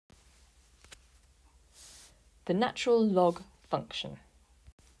the natural log function.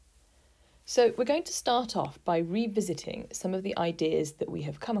 So we're going to start off by revisiting some of the ideas that we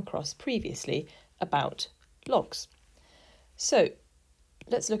have come across previously about logs. So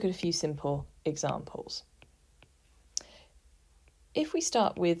let's look at a few simple examples. If we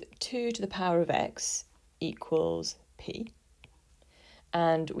start with 2 to the power of x equals p,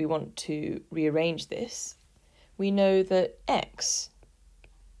 and we want to rearrange this, we know that x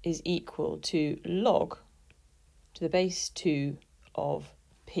is equal to log to the base 2 of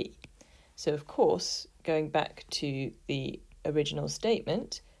p. So of course, going back to the original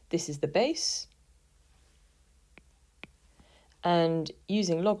statement, this is the base, and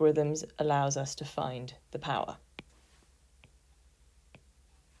using logarithms allows us to find the power.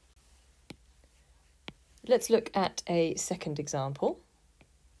 Let's look at a second example.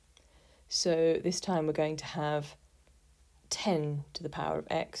 So this time we're going to have 10 to the power of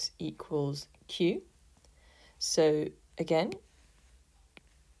x equals q. So again,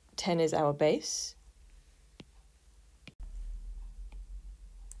 10 is our base,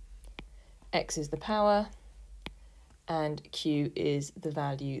 x is the power, and q is the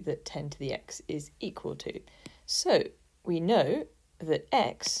value that 10 to the x is equal to. So we know that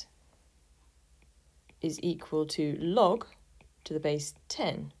x is equal to log to the base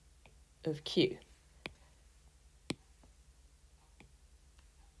 10 of q.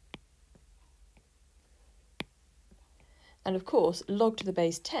 And of course, log to the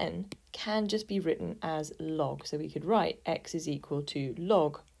base 10 can just be written as log. So we could write x is equal to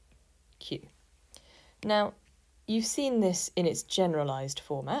log q. Now, you've seen this in its generalised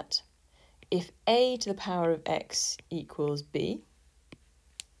format. If a to the power of x equals b,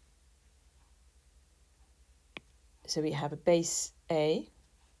 so we have a base a,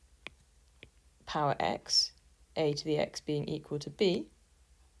 power x, a to the x being equal to b,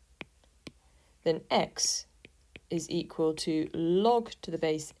 then x is equal to log to the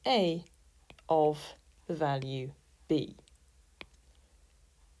base a of the value b.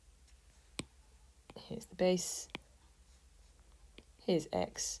 Here's the base, here's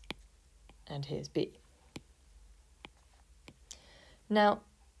x, and here's b. Now,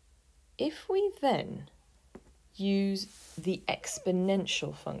 if we then use the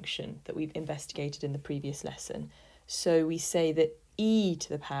exponential function that we've investigated in the previous lesson, so we say that e to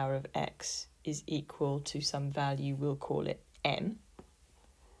the power of x is equal to some value, we'll call it m,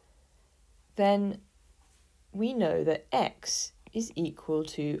 then we know that x is equal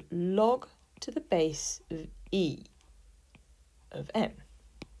to log to the base of e of m,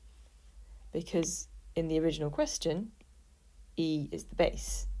 because in the original question, e is the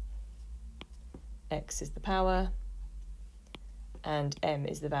base, x is the power, and m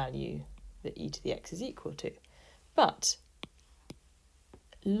is the value that e to the x is equal to. But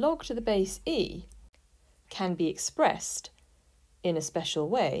log to the base e can be expressed in a special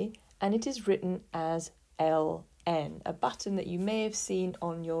way, and it is written as ln, a button that you may have seen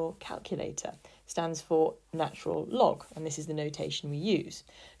on your calculator. It stands for natural log, and this is the notation we use.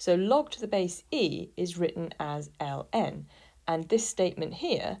 So log to the base e is written as ln, and this statement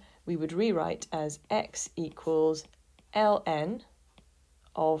here we would rewrite as x equals ln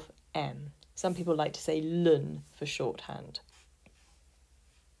of m. Some people like to say ln for shorthand.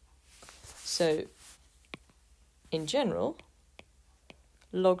 So, in general,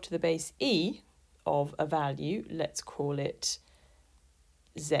 log to the base e of a value, let's call it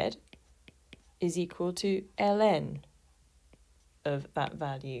z, is equal to ln of that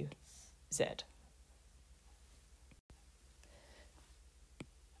value z.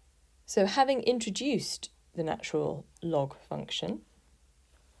 So having introduced the natural log function,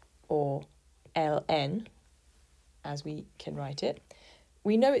 or ln, as we can write it,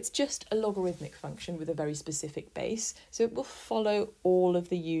 we know it's just a logarithmic function with a very specific base, so it will follow all of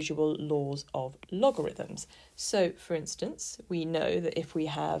the usual laws of logarithms. So, for instance, we know that if we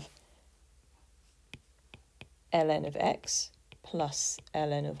have ln of x plus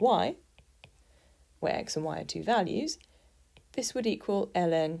ln of y, where x and y are two values, this would equal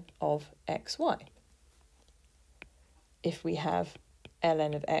ln of xy. If we have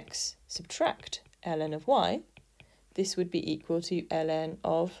ln of x subtract ln of y, this would be equal to ln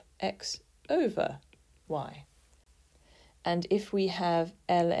of x over y. And if we have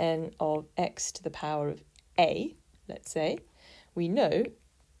ln of x to the power of a, let's say, we know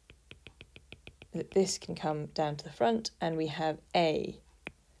that this can come down to the front and we have a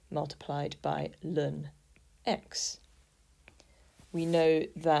multiplied by ln x. We know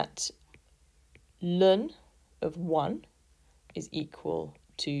that ln of 1 is equal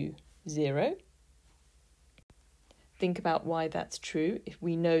to 0. think about why that's true. If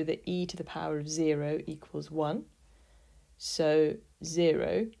we know that e to the power of 0 equals 1, so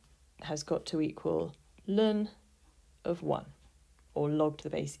 0 has got to equal ln of 1, or log to the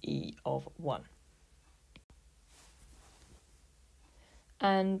base e of 1.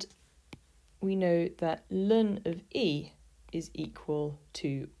 And we know that ln of e is equal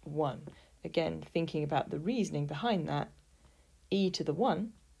to 1. Again, thinking about the reasoning behind that, e to the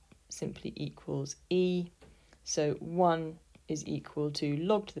 1 simply equals e, so 1 is equal to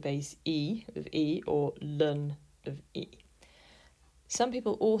log to the base e of e, or ln of e. Some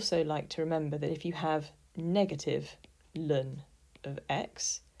people also like to remember that if you have negative ln of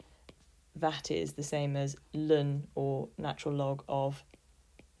x, that is the same as ln, or natural log, of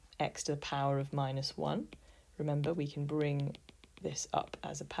x to the power of -1. Remember, we can bring this up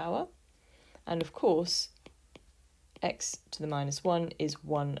as a power. And of course, x to the -1 is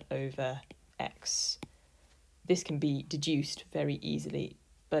 1 over x. This can be deduced very easily,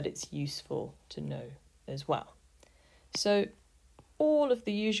 but it's useful to know as well. So all of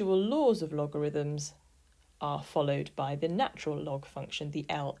the usual laws of logarithms are followed by the natural log function, the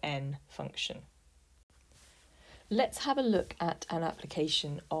ln function. Let's have a look at an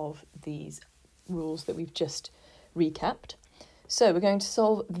application of these rules that we've just recapped. So we're going to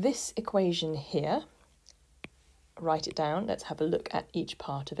solve this equation here. Write it down. Let's have a look at each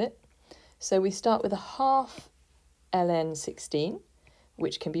part of it. So we start with a half ln 16,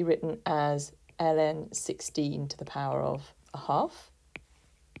 which can be written as ln 16 to the power of a half.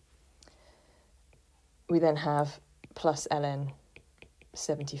 We then have plus ln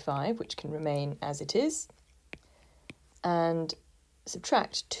 75, which can remain as it is, and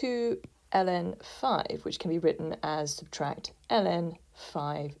subtract 2 ln 5, which can be written as subtract ln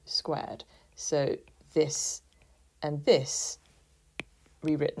 5 squared. So this and this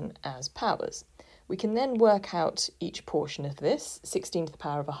rewritten as powers. We can then work out each portion of this. 16 to the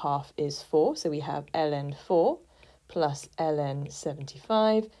power of a half is 4, so we have ln 4 plus ln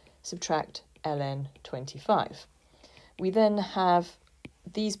 75, subtract ln 25. We then have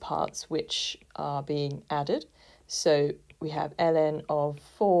these parts which are being added. So we have ln of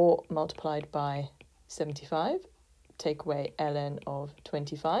 4 multiplied by 75, take away ln of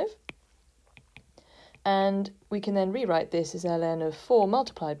 25. And we can then rewrite this as ln of 4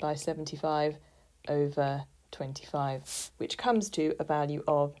 multiplied by 75 over 25, which comes to a value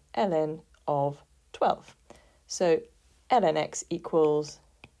of ln of 12. So ln x equals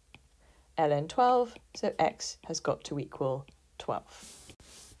ln 12, so x has got to equal 12.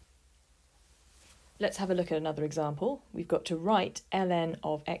 Let's have a look at another example. We've got to write ln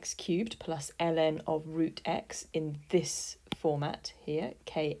of x cubed plus ln of root x in this format here,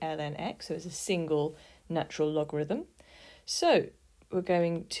 k ln x, so it's a single natural logarithm. So we're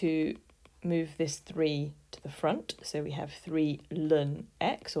going to move this 3 to the front, so we have 3 ln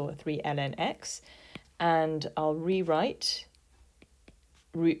x, or 3 ln x, and I'll rewrite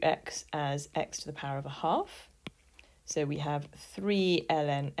root x as x to the power of a half. So we have 3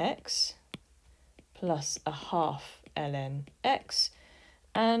 ln x plus a half ln x,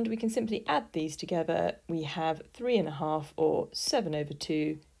 and we can simply add these together. We have 3.5, or 7 over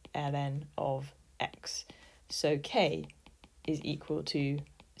 2 ln of x. So k is equal to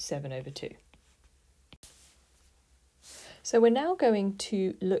 7 over 2. So we're now going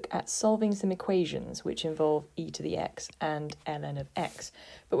to look at solving some equations which involve e to the x and ln of x.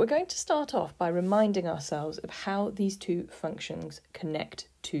 But we're going to start off by reminding ourselves of how these two functions connect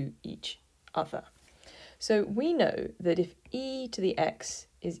to each other. So we know that if e to the x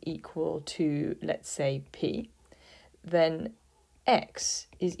is equal to, let's say, p, then x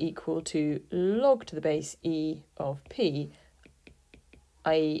is equal to log to the base e of p,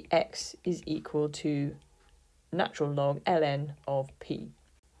 i.e. x is equal to natural log ln of p.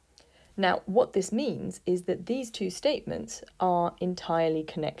 Now, what this means is that these two statements are entirely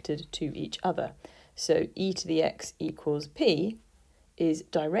connected to each other. So e to the x equals p is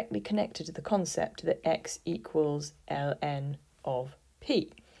directly connected to the concept that x equals ln of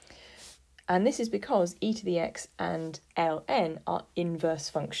p. And this is because e to the x and ln are inverse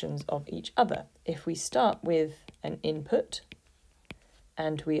functions of each other. If we start with an input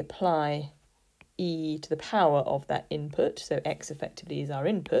and we apply e to the power of that input, so x effectively is our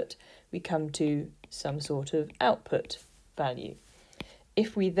input, we come to some sort of output value.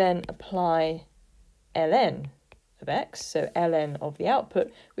 If we then apply ln of x, so ln of the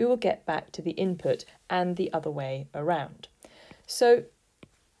output, we will get back to the input, and the other way around. So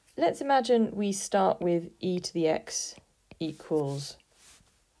let's imagine we start with e to the x equals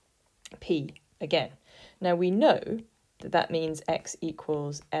p again. Now we know that that means x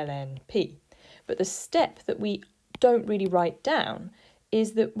equals ln p. But the step that we don't really write down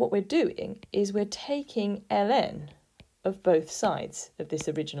is that what we're doing is we're taking ln of both sides of this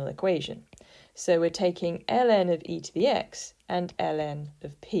original equation. So we're taking ln of e to the x and ln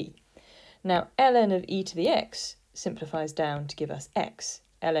of p. Now ln of e to the x simplifies down to give us x.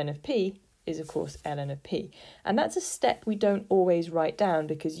 ln of p is of course ln of p. And that's a step we don't always write down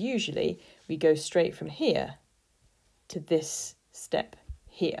because usually we go straight from here to this step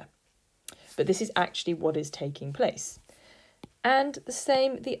here. But this is actually what is taking place. And the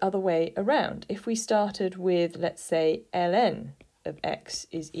same the other way around. If we started with, let's say, ln of x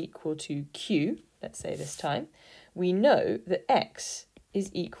is equal to q, let's say this time, we know that x is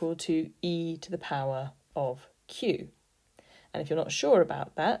equal to e to the power of q. And if you're not sure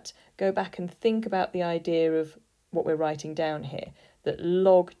about that, go back and think about the idea of what we're writing down here, that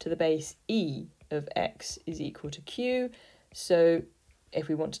log to the base e of x is equal to q. So if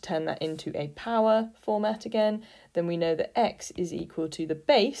we want to turn that into a power format again, then we know that x is equal to the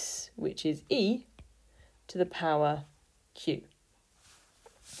base, which is e, to the power q.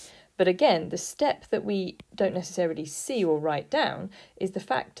 But again, the step that we don't necessarily see or write down is the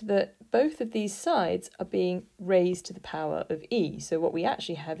fact that both of these sides are being raised to the power of e. So what we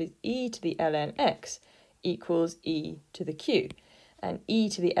actually have is e to the ln x equals e to the q. And e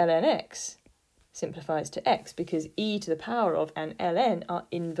to the ln x simplifies to x because e to the power of and ln are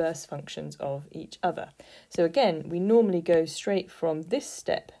inverse functions of each other. So again, we normally go straight from this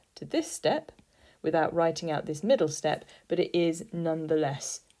step to this step without writing out this middle step, but it is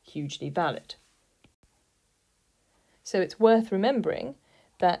nonetheless hugely valid. So it's worth remembering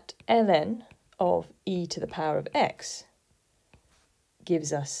that ln of e to the power of x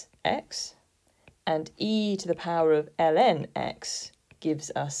gives us x, and e to the power of ln x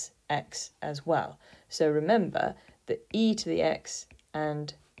gives us x as well. So remember that e to the x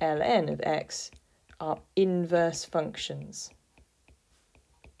and ln of x are inverse functions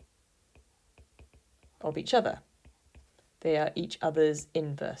of each other. They are each other's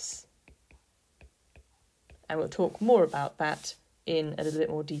inverse. And we'll talk more about that in a little bit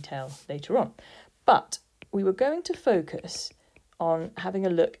more detail later on. But we were going to focus on having a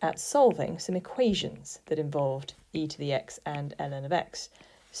look at solving some equations that involved e to the x and ln of x.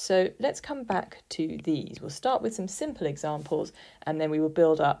 So let's come back to these. We'll start with some simple examples and then we will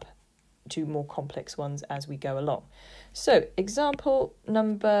build up to more complex ones as we go along. So example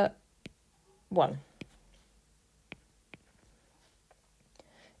number 1.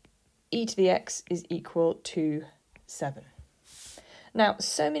 E to the x is equal to 7. Now,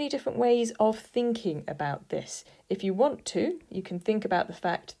 so many different ways of thinking about this. If you want to, you can think about the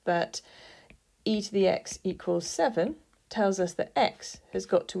fact that e to the x equals 7 tells us that x has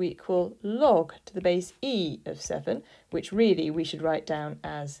got to equal log to the base e of 7, which really we should write down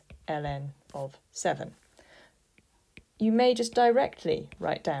as ln of 7. You may just directly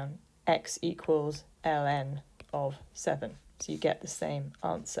write down x equals ln of 7, so you get the same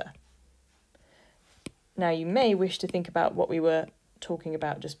answer. Now you may wish to think about what we were talking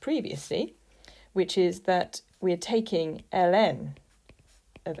about just previously, which is that we're taking ln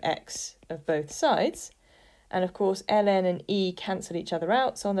of x of both sides, and of course ln and e cancel each other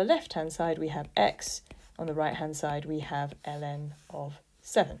out, so on the left hand side we have x, on the right hand side we have ln of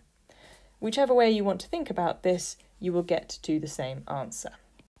 7. Whichever way you want to think about this, you will get to the same answer.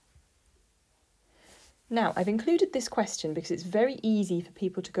 Now, I've included this question because it's very easy for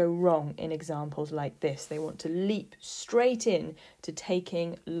people to go wrong in examples like this. They want to leap straight in to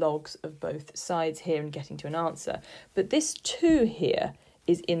taking logs of both sides here and getting to an answer. But this 2 here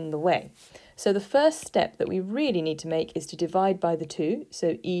is in the way. So the first step that we really need to make is to divide by the 2.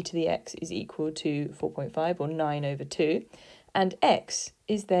 So e to the x is equal to 4.5 or 9 over 2. And x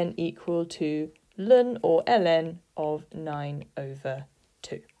is then equal to ln or ln of 9 over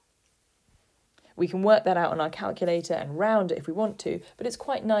 2. We can work that out on our calculator and round it if we want to, but it's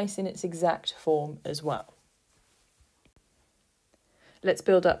quite nice in its exact form as well. Let's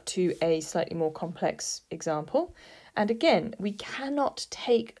build up to a slightly more complex example. And again, we cannot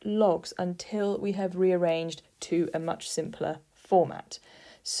take logs until we have rearranged to a much simpler format.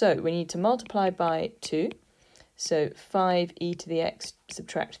 So we need to multiply by 2. So 5e to the x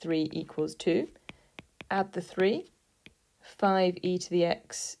subtract 3 equals 2. Add the 3. 5e to the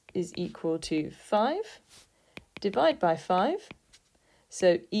x is equal to 5. Divide by 5.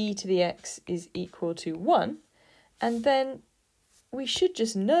 So e to the x is equal to 1. And then we should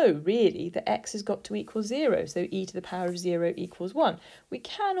just know, really, that x has got to equal 0. So e to the power of 0 equals 1. We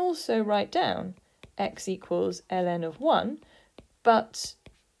can also write down x equals ln of 1, but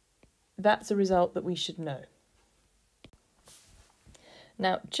that's a result that we should know.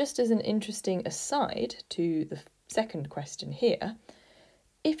 Now, just as an interesting aside to the second question here,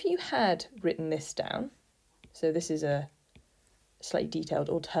 if you had written this down, so this is a slightly detailed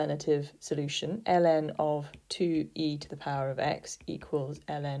alternative solution, ln of 2e to the power of x equals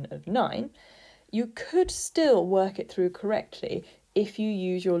ln of 9, you could still work it through correctly if you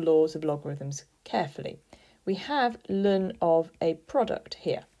use your laws of logarithms carefully. We have ln of a product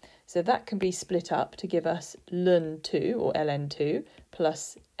here, so that can be split up to give us ln2 or ln2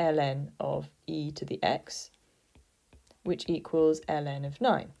 plus ln of e to the x, which equals ln of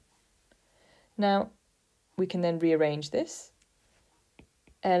 9. Now, we can then rearrange this.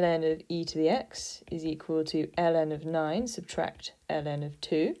 Ln of e to the x is equal to ln of 9 subtract ln of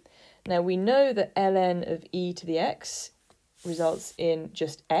 2. Now, we know that ln of e to the x results in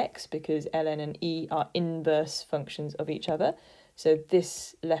just x because ln and e are inverse functions of each other. So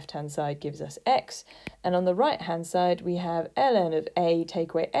this left-hand side gives us x. And on the right-hand side, we have ln of a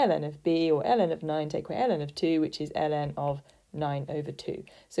take away ln of b, or ln of 9 take away ln of 2, which is ln of 9 over 2.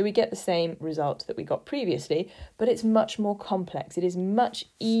 So we get the same result that we got previously, but it's much more complex. It is much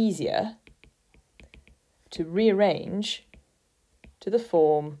easier to rearrange to the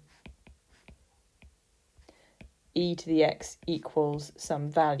form e to the x equals some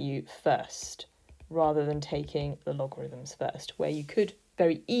value first, rather than taking the logarithms first, where you could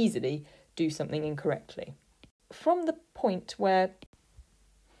very easily do something incorrectly. From the point where,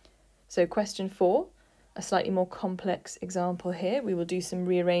 so question 4, a slightly more complex example here, we will do some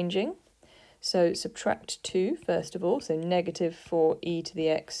rearranging. So subtract 2 first of all, so negative 4e to the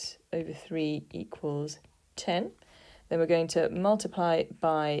x over 3 equals 10. Then we're going to multiply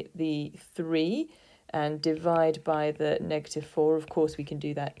by the 3 and divide by the negative 4. Of course, we can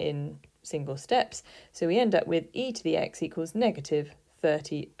do that in single steps. So we end up with e to the x equals negative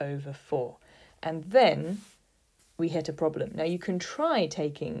 30 over 4. And then we hit a problem. Now, you can try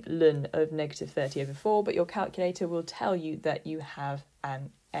taking ln of negative 30 over 4, but your calculator will tell you that you have an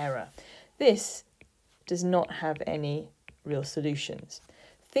error. This does not have any real solutions.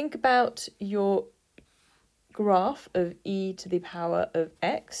 Think about your graph of e to the power of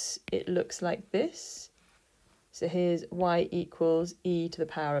x. It looks like this. So here's y equals e to the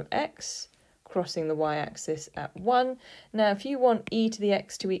power of x, crossing the y-axis at 1. Now, if you want e to the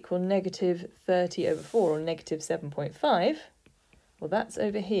x to equal negative 30 over 4, or negative 7.5, well, that's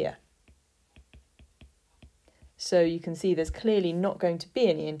over here. So you can see there's clearly not going to be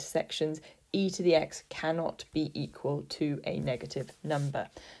any intersections. E to the x cannot be equal to a negative number.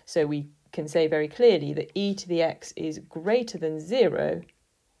 So we can say very clearly that e to the x is greater than 0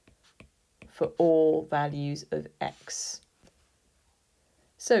 for all values of x.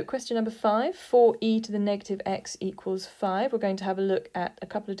 So question number 5, for e to the negative x equals 5, we're going to have a look at a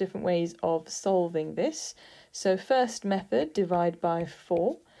couple of different ways of solving this. So first method, divide by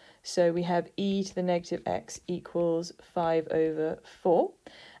 4. So we have e to the negative x equals 5 over 4.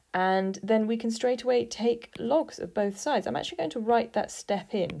 And then we can straight away take logs of both sides. I'm actually going to write that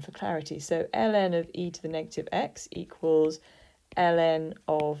step in for clarity. So ln of e to the negative x equals ln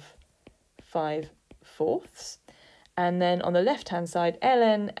of 5/4. And then on the left-hand side,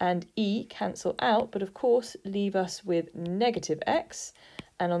 ln and e cancel out, but of course leave us with negative x.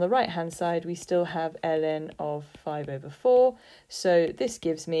 And on the right-hand side, we still have ln of 5 over 4. So this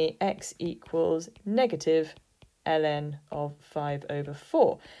gives me x equals negative ln of 5 over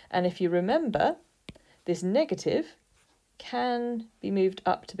 4. And if you remember, this negative can be moved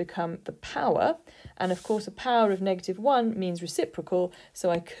up to become the power. And of course, a power of negative 1 means reciprocal.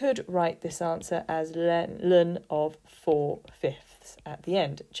 So I could write this answer as ln of 4/5 at the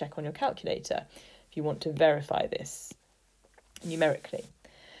end. Check on your calculator if you want to verify this numerically.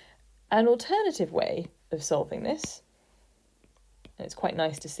 An alternative way of solving this, and it's quite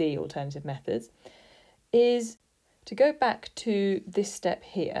nice to see alternative methods, is to go back to this step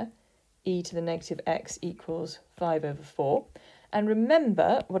here, e to the negative x equals 5 over 4. And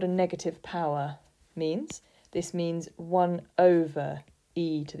remember what a negative power means. This means 1 over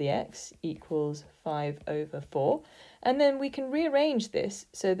e to the x equals 5 over 4. And then we can rearrange this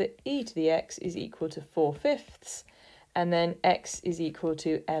so that e to the x is equal to 4/5, and then x is equal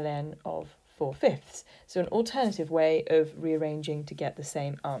to ln of 4/5. So an alternative way of rearranging to get the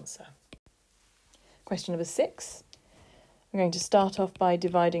same answer. Question number 6. I'm going to start off by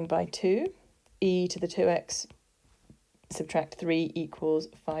dividing by 2. E to the 2x subtract 3 equals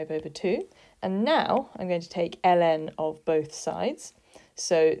 5 over 2. And now I'm going to take ln of both sides.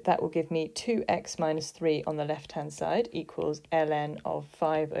 So that will give me 2x minus 3 on the left-hand side equals ln of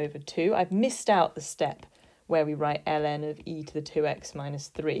 5 over 2. I've missed out the step where we write ln of e to the 2x minus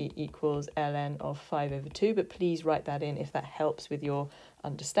 3 equals ln of 5 over 2, but please write that in if that helps with your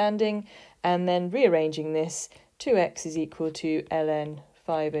understanding. And then rearranging this, 2x is equal to ln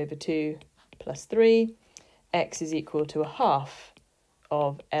 5 over 2 plus 3. X is equal to a half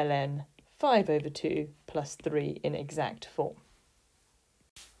of ln 5 over 2 plus 3 in exact form.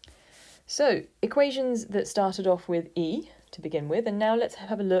 So, equations that started off with e to begin with, and now let's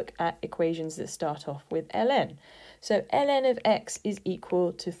have a look at equations that start off with ln. So ln of x is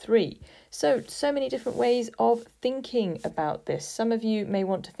equal to 3. So many different ways of thinking about this. Some of you may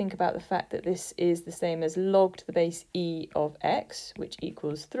want to think about the fact that this is the same as log to the base e of x, which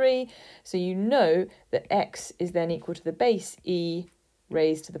equals 3. So you know that x is then equal to the base e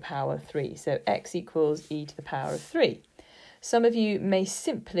raised to the power 3. So x equals e to the power of 3. Some of you may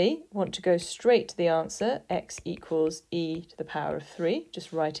simply want to go straight to the answer, x equals e to the power of 3,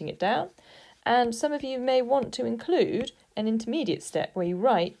 just writing it down. And some of you may want to include an intermediate step where you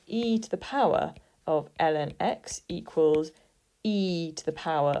write e to the power of ln x equals e to the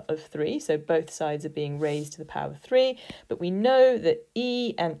power of 3. So both sides are being raised to the power of 3. But we know that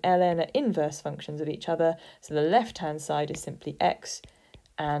e and ln are inverse functions of each other. So the left-hand side is simply x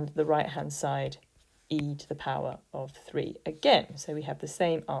and the right-hand side e to the power of 3 again. So we have the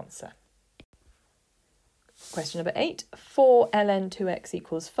same answer. Question number 8, 4 ln 2x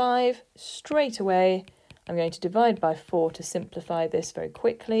equals 5. Straight away, I'm going to divide by 4 to simplify this very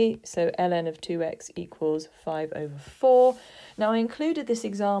quickly. So ln of 2x equals 5 over 4. Now I included this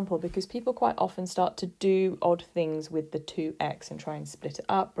example because people quite often start to do odd things with the 2x and try and split it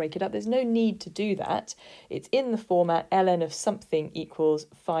up, break it up. There's no need to do that. It's in the format ln of something equals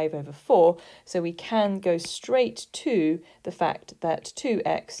 5 over 4. So we can go straight to the fact that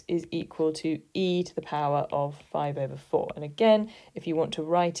 2x is equal to e to the power of 5 over 4. And again, if you want to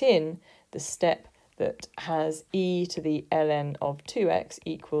write in the step that has e to the ln of 2x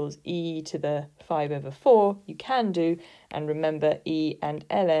equals e to the 5 over 4, you can do, and remember e and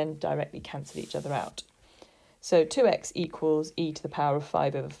ln directly cancel each other out. So 2x equals e to the power of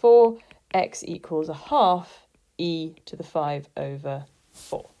 5 over 4, x equals a half e to the 5 over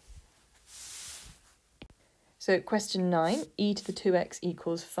 4. So question 9, e to the 2x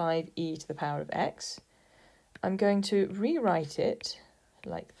equals 5e to the power of x. I'm going to rewrite it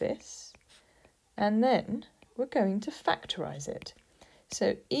like this. And then we're going to factorise it.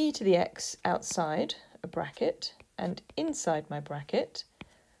 So e to the x outside a bracket and inside my bracket,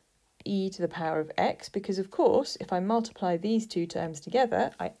 e to the power of x, because of course, if I multiply these two terms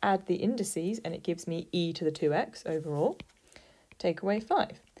together, I add the indices and it gives me e to the 2x overall. Take away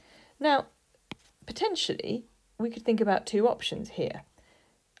 5. Now, potentially, we could think about two options here.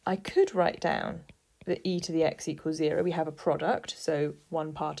 I could write down that e to the x equals 0. We have a product, so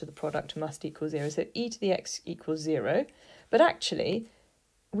one part of the product must equal 0. So e to the x equals 0. But actually,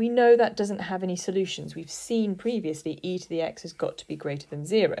 we know that doesn't have any solutions. We've seen previously e to the x has got to be greater than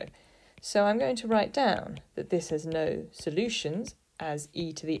 0. So I'm going to write down that this has no solutions, as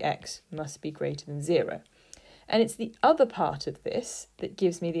e to the x must be greater than 0. And it's the other part of this that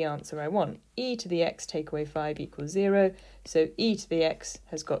gives me the answer I want. E to the x take away 5 equals 0. So e to the x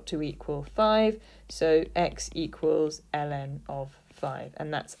has got to equal 5. So x equals ln of 5.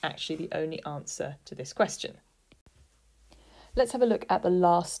 And that's actually the only answer to this question. Let's have a look at the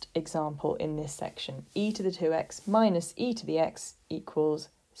last example in this section. E to the 2x minus e to the x equals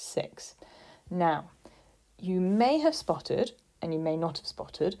 6. Now, you may have spotted, and you may not have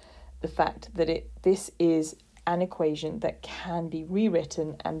spotted, the fact that this is an equation that can be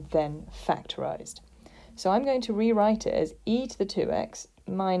rewritten and then factorised. So I'm going to rewrite it as e to the 2x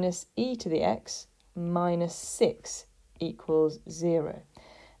minus e to the x minus 6 equals 0.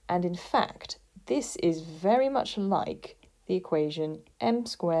 And in fact, this is very much like the equation m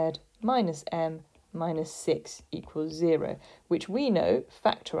squared minus m minus 6 equals 0, which we know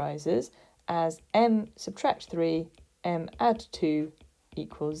factorises as m subtract 3, m add 2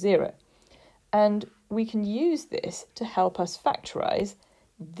 equals 0. And we can use this to help us factorise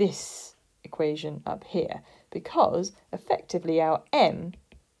this equation up here, because effectively our m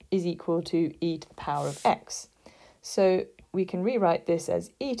is equal to e to the power of x. So we can rewrite this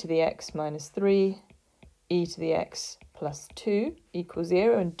as e to the x minus 3, e to the x plus 2 equals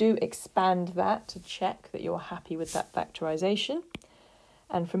 0, and do expand that to check that you're happy with that factorisation.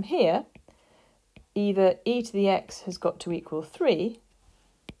 And from here, either e to the x has got to equal 3,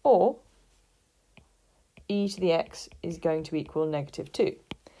 or e to the x is going to equal negative 2.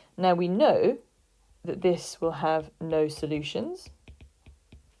 Now we know that this will have no solutions.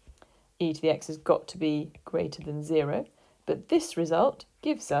 E to the x has got to be greater than 0, but this result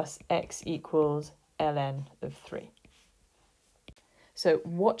gives us x equals ln of 3. So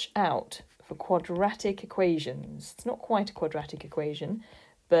watch out for quadratic equations. It's not quite a quadratic equation,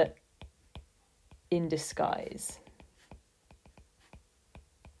 but in disguise.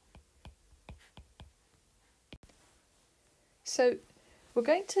 So we're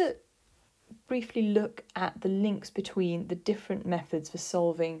going to briefly look at the links between the different methods for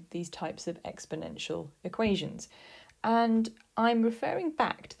solving these types of exponential equations. And I'm referring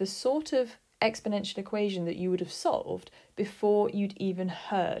back to the sort of exponential equation that you would have solved before you'd even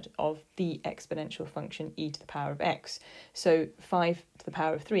heard of the exponential function e to the power of x. So 5 to the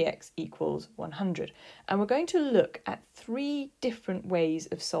power of 3x equals 100. And we're going to look at 3 different ways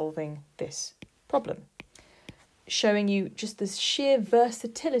of solving this problem, showing you just the sheer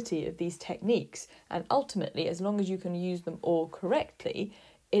versatility of these techniques. And ultimately, as long as you can use them all correctly,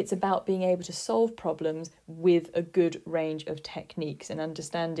 it's about being able to solve problems with a good range of techniques and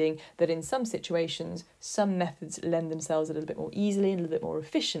understanding that in some situations, some methods lend themselves a little bit more easily and a little bit more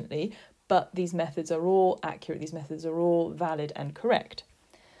efficiently, but these methods are all accurate, these methods are all valid and correct.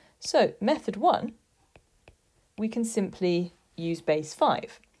 So method 1, we can simply use base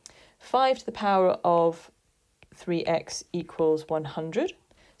 5. 5 to the power of 3x equals 100.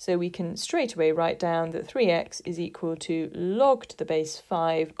 So we can straight away write down that 3x is equal to log to the base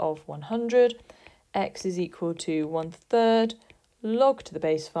 5 of 100. X is equal to 1/3 log to the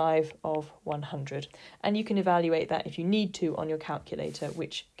base 5 of 100. And you can evaluate that if you need to on your calculator,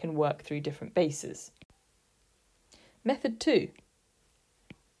 which can work through different bases. Method 2.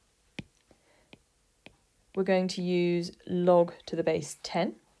 We're going to use log to the base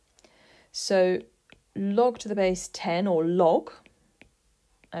 10. So log to the base 10, or log,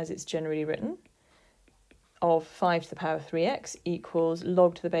 as it's generally written, of 5 to the power of 3x equals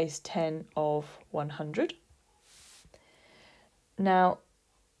log to the base 10 of 100. Now,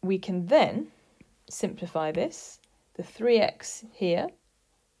 we can then simplify this. The 3x here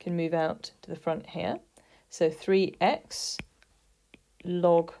can move out to the front here. So 3x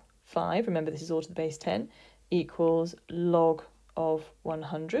log 5, remember this is all to the base 10, equals log of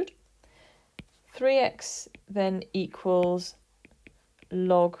 100. 3x then equals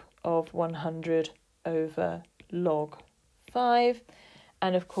log of 100 over log 5,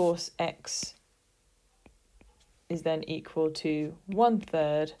 and of course x is then equal to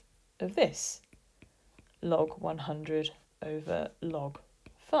 1/3 of this, log 100 over log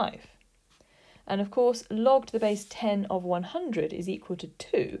 5. And of course log to the base 10 of 100 is equal to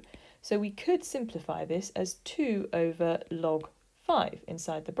 2, so we could simplify this as 2 over log 5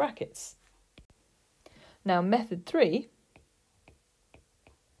 inside the brackets. Now method 3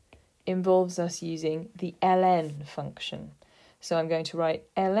 involves us using the ln function. So I'm going to write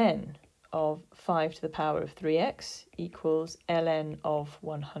ln of 5 to the power of 3x equals ln of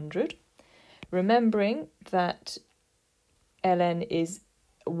 100. Remembering that ln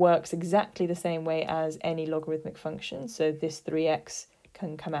works exactly the same way as any logarithmic function, so this 3x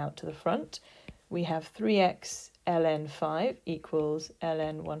can come out to the front. We have 3x ln 5 equals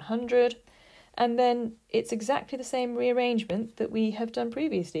ln 100. And then it's exactly the same rearrangement that we have done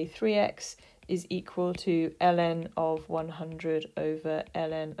previously. 3x is equal to ln of 100 over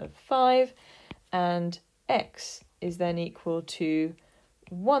ln of 5, and x is then equal to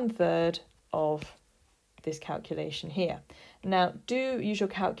 1/3 of this calculation here. Now, do use your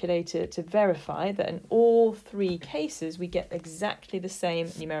calculator to verify that in all 3 cases we get exactly the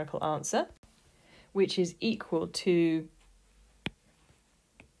same numerical answer, which is equal to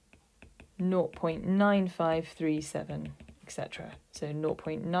 0.9537, etc. So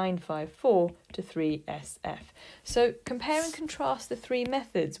 0.954 to 3 SF. So compare and contrast the 3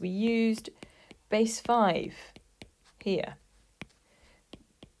 methods. We used base 5 here.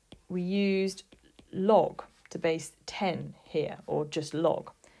 We used log to base 10 here, or just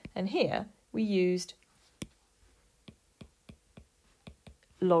log. And here we used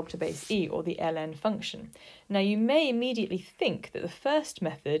log to base e, or the ln function. Now you may immediately think that the first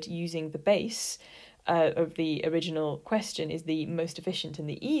method, using the base of the original question, is the most efficient and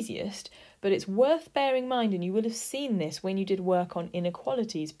the easiest, but it's worth bearing in mind, and you will have seen this when you did work on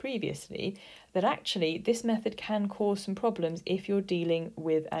inequalities previously, that actually this method can cause some problems if you're dealing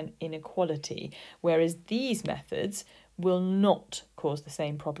with an inequality, whereas these methods will not cause the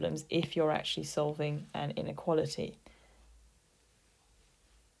same problems if you're actually solving an inequality.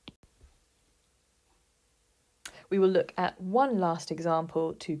 We will look at one last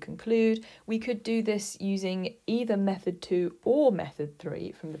example to conclude. We could do this using either method 2 or method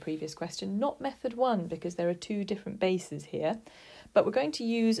 3 from the previous question, not method 1, because there are 2 different bases here. But we're going to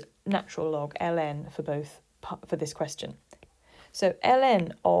use natural log, ln, for this question. So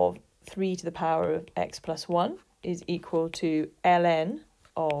ln of 3 to the power of x plus 1 is equal to ln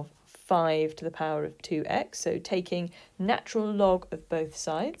of 5 to the power of 2x, so taking natural log of both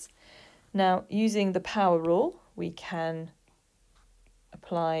sides. Now, using the power rule, we can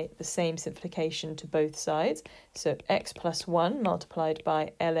apply the same simplification to both sides. So x plus 1 multiplied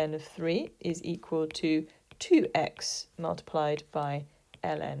by ln of 3 is equal to 2x multiplied by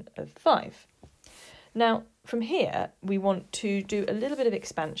ln of 5. Now, from here, we want to do a little bit of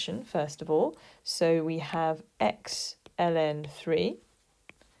expansion, first of all. So we have x ln 3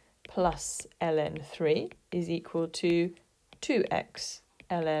 plus ln 3 is equal to 2x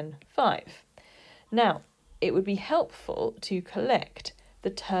ln 5. Now, it would be helpful to collect the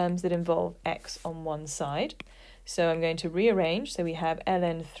terms that involve x on one side. So I'm going to rearrange. So we have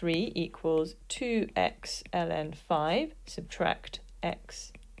ln 3 equals 2x ln 5, subtract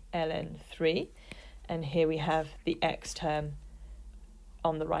x ln 3. And here we have the x term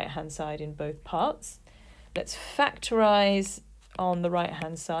on the right-hand side in both parts. Let's factorise on the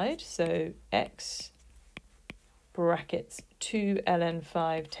right-hand side. So x brackets 2 ln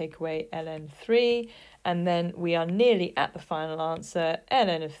 5 take away ln 3. And then we are nearly at the final answer.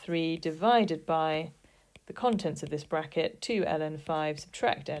 Ln of 3 divided by the contents of this bracket, 2 ln 5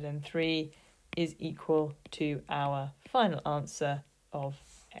 subtract ln 3 is equal to our final answer of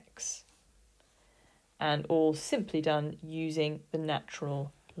x. And all simply done using the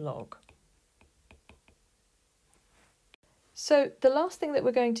natural log. So the last thing that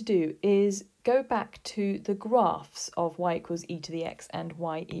we're going to do is go back to the graphs of y equals e to the x and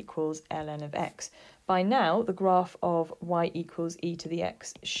y equals ln of x. By now, the graph of y equals e to the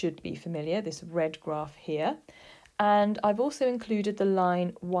x should be familiar, this red graph here. And I've also included the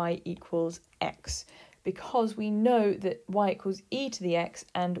line y equals x, because we know that y equals e to the x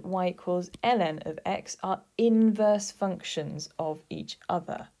and y equals ln of x are inverse functions of each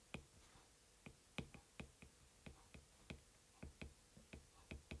other.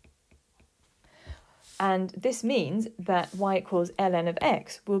 And this means that y equals ln of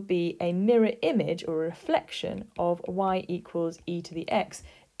x will be a mirror image or a reflection of y equals e to the x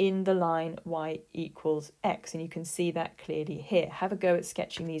in the line y equals x. And you can see that clearly here. Have a go at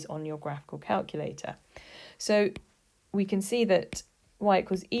sketching these on your graphical calculator. So we can see that y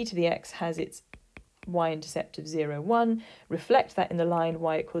equals e to the x has its y-intercept of 0, 1, reflect that in the line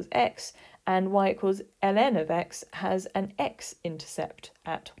y equals x, and y equals ln of x has an x-intercept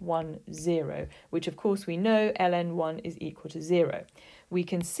at 1, 0, which of course we know ln 1 is equal to 0. We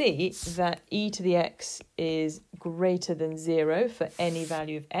can see that e to the x is greater than 0 for any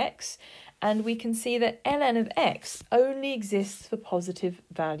value of x, and we can see that ln of x only exists for positive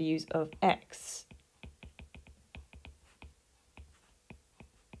values of x.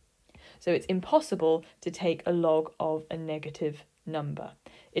 So it's impossible to take a log of a negative number.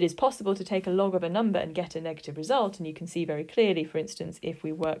 It is possible to take a log of a number and get a negative result, and you can see very clearly, for instance, if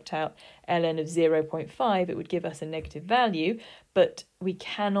we worked out ln of 0.5, it would give us a negative value, but we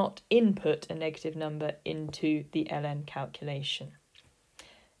cannot input a negative number into the ln calculation.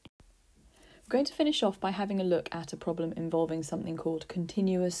 I'm going to finish off by having a look at a problem involving something called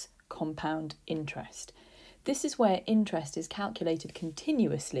continuous compound interest. This is where interest is calculated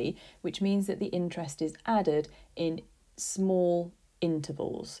continuously, which means that the interest is added in small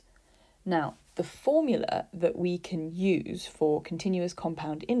intervals. Now, the formula that we can use for continuous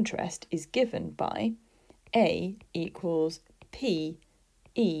compound interest is given by A equals P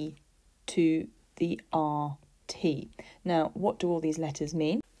e to the RT. Now, what do all these letters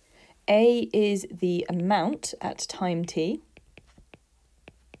mean? A is the amount at time t.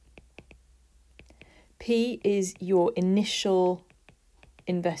 P is your initial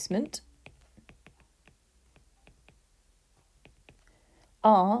investment.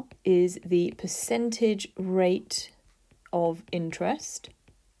 R is the percentage rate of interest.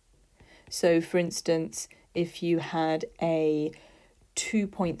 So, for instance, if you had a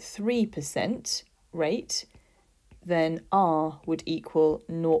 2.3% rate, then R would equal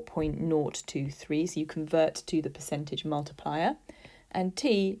 0.023, so you convert to the percentage multiplier. And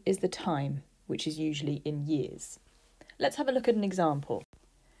T is the time, which is usually in years. Let's have a look at an example.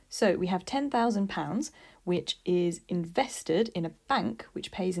 So we have £10,000, which is invested in a bank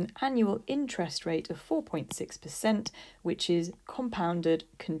which pays an annual interest rate of 4.6%, which is compounded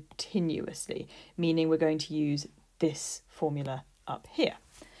continuously, meaning we're going to use this formula up here.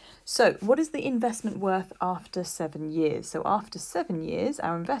 So what is the investment worth after 7 years? So after 7 years,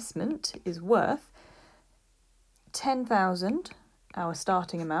 our investment is worth 10,000, our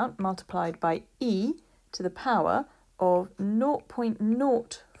starting amount, multiplied by e to the power of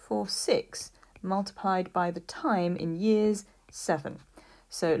 0.046 multiplied by the time in years, 7.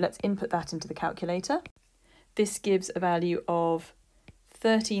 So let's input that into the calculator. This gives a value of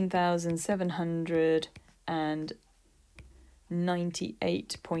 13,791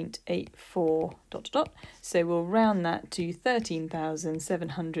 98.84 ... So we'll round that to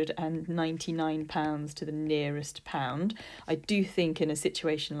 £13,799 to the nearest pound. I do think in a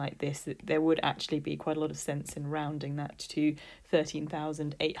situation like this that there would actually be quite a lot of sense in rounding that to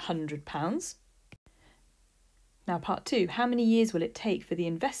 £13,800. Now part 2, how many years will it take for the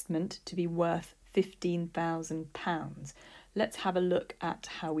investment to be worth £15,000? Let's have a look at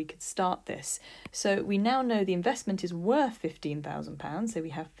how we could start this. So we now know the investment is worth £15,000, so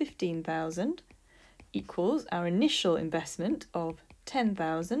we have 15,000 equals our initial investment of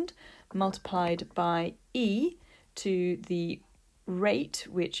 10,000 multiplied by E to the rate,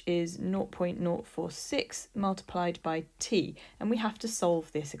 which is 0.046 multiplied by T, and we have to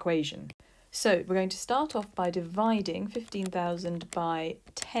solve this equation. So we're going to start off by dividing 15,000 by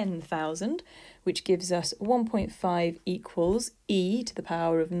 10,000, which gives us 1.5 equals e to the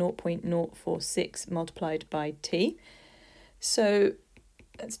power of 0.046 multiplied by t. So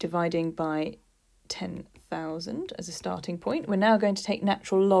that's dividing by 10,000 as a starting point. We're now going to take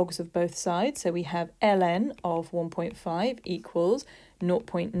natural logs of both sides. So we have ln of 1.5 equals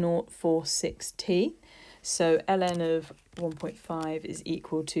 0.046t. So ln of 1.5 is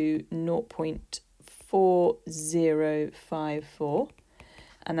equal to 0.4054,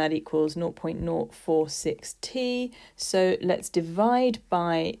 and that equals 0.046t. So let's divide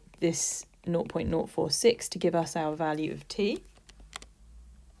by this 0.046 to give us our value of t.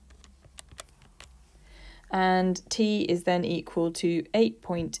 And t is then equal to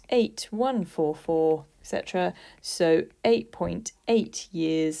 8.8144, etc. So 8.8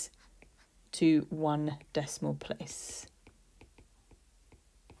 years to 1 decimal place.